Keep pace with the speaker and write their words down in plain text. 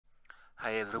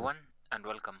Hi everyone and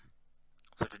welcome.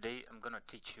 So today I'm going to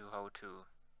teach you how to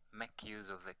make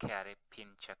use of the KRA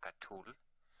PIN Checker tool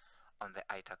on the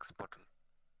iTax portal.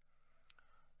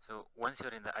 So once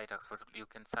you're in the iTax portal, you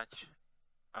can search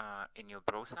in your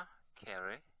browser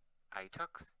KRA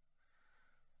iTax,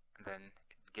 and then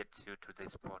it gets you to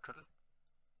this portal.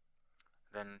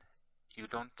 Then you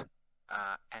don't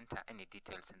enter any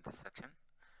details in this section.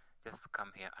 Just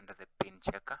come here under the PIN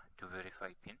Checker to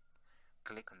verify PIN.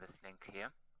 Click on this link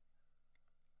here.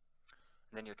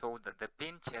 Then you're told that the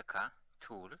PIN Checker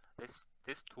tool, this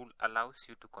tool allows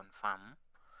you to confirm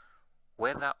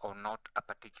whether or not a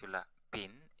particular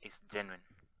PIN is genuine,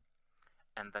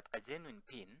 and that a genuine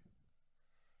PIN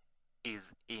is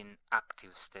in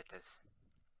active status.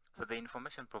 So the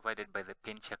information provided by the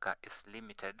PIN Checker is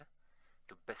limited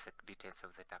to basic details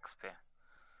of the taxpayer.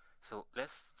 So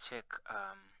let's check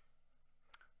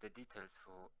the details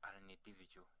for an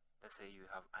individual. Let's say you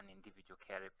have an individual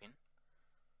KRA PIN.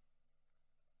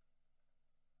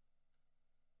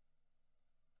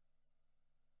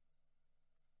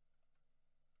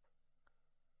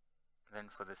 Then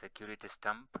for the security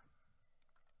stamp,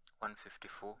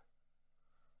 154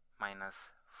 minus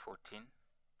 14,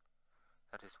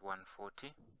 that is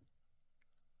 140.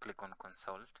 Click on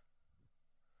consult.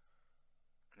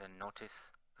 Then notice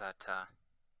that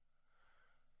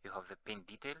you have the PIN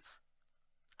details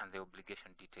and the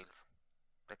obligation details,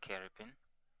 the KRA PIN,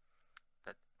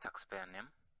 the taxpayer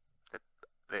name,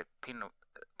 the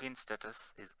PIN status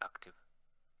is active,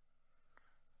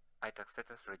 iTax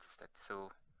status registered. So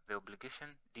the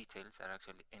obligation details are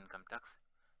actually income tax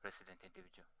resident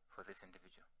individual for this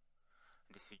individual.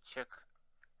 And if you check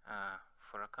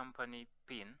for a company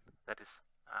PIN, that is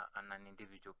an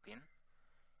individual PIN,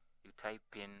 you type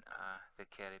in the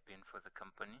KRA PIN for the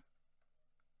company.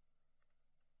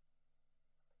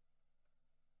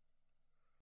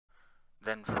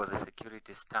 Then for the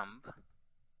security stamp,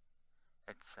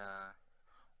 it's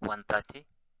 130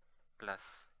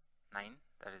 plus 9,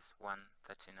 that is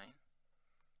 139.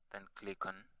 Then click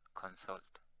on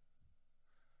consult,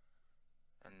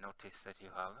 and notice that you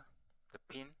have the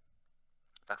PIN,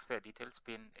 taxpayer details.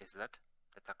 PIN is that,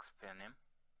 the taxpayer name,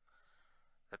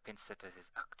 the PIN status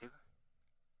is active,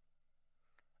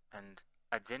 and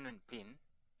a genuine PIN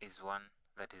is one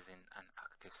that is in an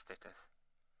active status.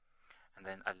 And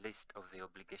then a list of the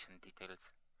obligation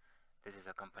details. This is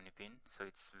a company PIN, so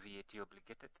it's VAT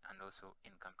obligated and also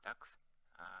income tax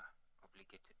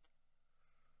obligated.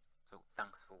 So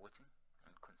thanks for watching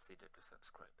and consider to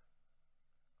subscribe.